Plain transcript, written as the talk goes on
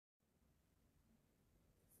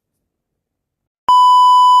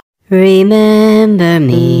Remember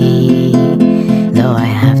me, though I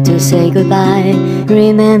have to say goodbye.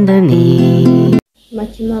 Remember me.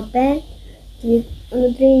 Мачима байна. Тэгээд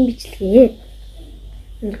өнөөдрийн бичлэгийг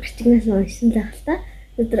гэрчигнээс уншсан байх л та.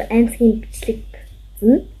 Өнөөдөр аймсгийн бичлэг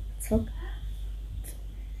зэн цог.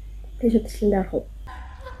 Тэшүүд бичлэгэнд орох уу?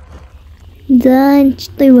 За энэ ч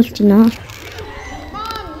той болж байна.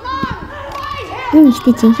 Энэ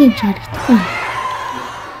ихтэй зинхэнэ харагдахгүй.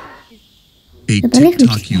 A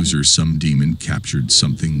TikTok user, some demon, captured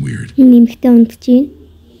something weird. Нэмэгтэй унтчих.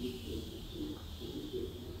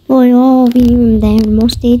 Ой, би юм дээр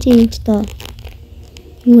most age то.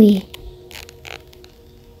 Ой.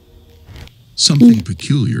 Something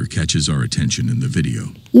peculiar catches our attention in the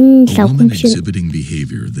video. A woman exhibiting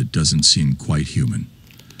behavior that doesn't seem quite human.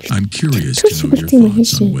 I'm curious to know your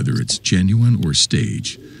thoughts on whether it's genuine or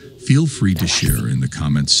stage. Feel free to share in the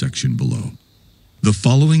comments section below. The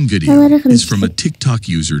following video is from a TikTok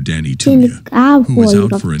user, Danny Tunya, who was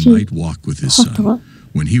out for a night walk with his son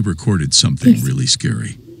when he recorded something really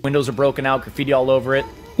scary. Windows are broken out, graffiti all over it.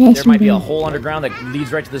 There might be a hole underground that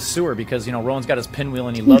leads right to the sewer because, you know, Rowan's got his pinwheel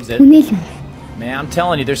and he loves it. Man, I'm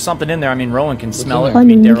telling you, there's something in there. I mean, Rowan can smell it. I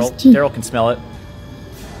mean, Daryl can smell it.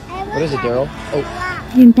 What is it, Daryl? Oh,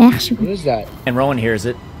 what is that? And Rowan hears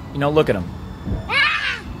it. You know, look at him.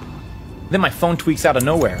 Then my phone tweaks out of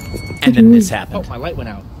nowhere. And then this happened. Oh, my light went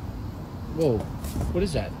out. Whoa. What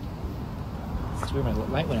is that? That's where my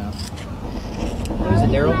light went out. What is it,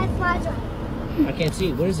 Daryl? I can't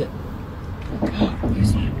see. What is it? What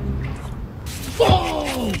is that?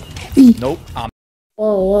 Whoa! Nope.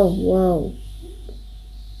 Whoa.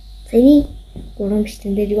 Саяны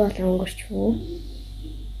гурамчтэн дээр юу болон өнгөрч юу?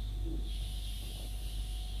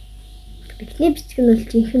 Бидний бичлэг нь бол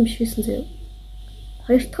жинхэнэ биш байсан зөө.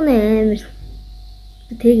 Хоёр дахь нь амар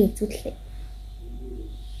тэрийг зүтлээ.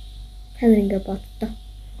 Та нар ингээ боддоо.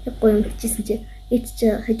 Яг гоё юм хийжсэн чи эд чи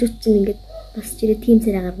хажууд чинь ингээ босч ирээ тим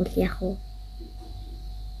царай гаргуул яах вэ?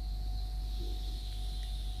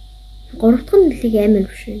 Гурав дахь нь нэлийг амар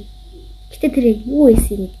биш вэ. Гэтэ тэрийг юу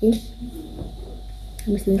ийсэн нэг юм л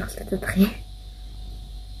хүмүүс нэрхэлтэд байх юм.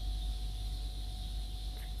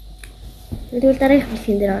 Тэгвэл дараагийн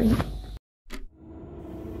бичлэгэн дээр орно.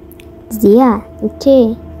 Зя,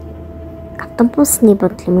 чи автобусны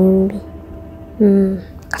бодол юм би.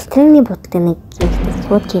 Галтрын бодлоо нэг юм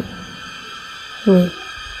сууж. Үй.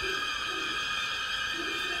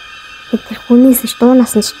 Тэр хүнээс ч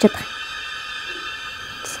дуунаас нь чичээд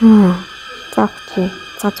байна.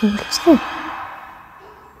 За цуглуулчихъя.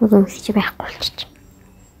 Уг чи байхгүй болчих.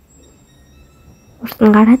 Урт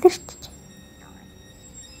нь гараад ирчих.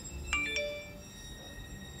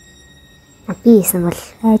 Би юм бол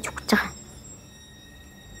айж өгч байгаа.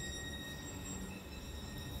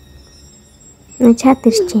 Нэг чат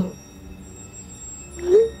ирчих.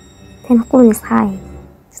 Танихгүйнээс хай.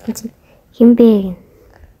 Хин бэ?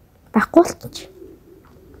 Байхгүй болчих.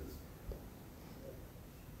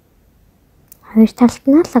 Хоёр талд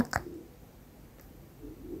нь алга.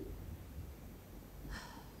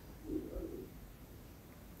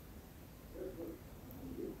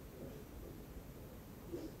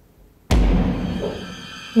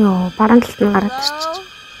 Yo, parang талд нь гараад ирчих.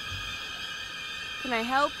 Can I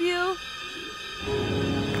help you?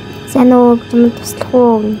 Сано юм туслах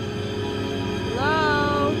уу?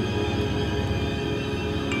 Hello?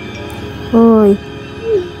 Ой.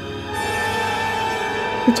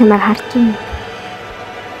 Би чамайг харж байна.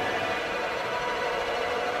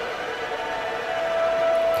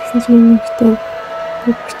 Тэгсэн чинь нэгтэй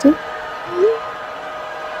үгчээ.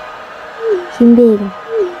 Хинбэг.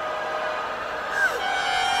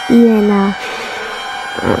 Ийна.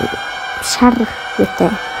 Шар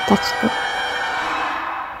гэдэг тачдаг.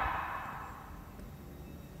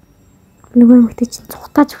 Нөгөө мөхтэй чинь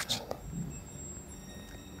цухтааж өгч байна.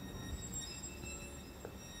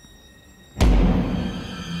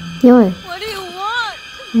 Ёо. What do you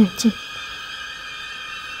want? Чи.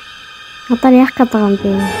 Атар яах гээд байгаа юм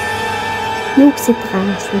бэ? Юу гэсэн байгаа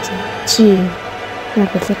юм чи?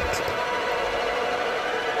 Яг л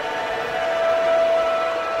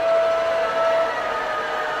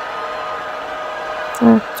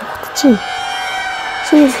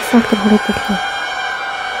Чи фактор хороод ирлээ.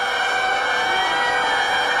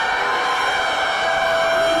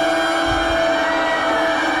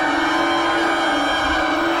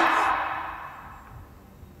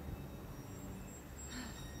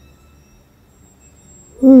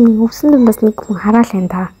 Өвсөн бас нэг хүн хараал энэ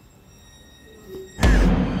та.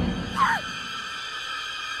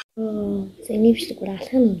 Зэний бичлэг бүр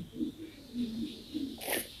алах юм.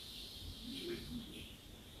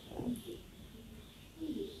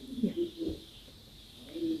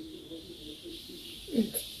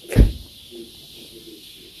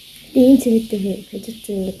 цэвэдтэй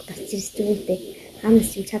хажуудсан нэг гарч ирсэн үедээ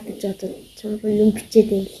хаанаас ч чадаж одоо чамд юм бичээд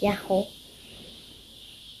байл яах вэ?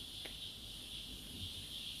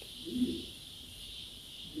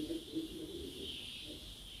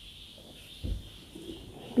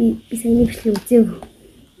 Би саяны бичлэг үзээв.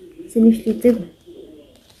 Саяны бичлэг үзээв.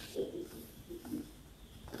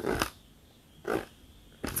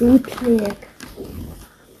 Зүудлээ яг.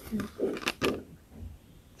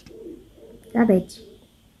 За байж.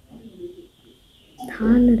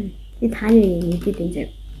 Би таанаар ингэдэг юм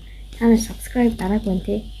зэрэг. Таанаар subscribe дараагүй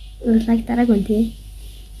нэ. Лайк дараагүй нэ.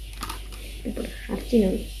 Би бүр харж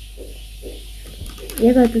байна.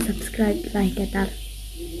 Яг одоо subscribe лайк гэдэг.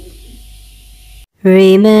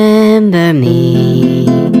 Remember me,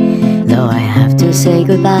 though I have to say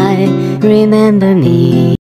goodbye. Remember me.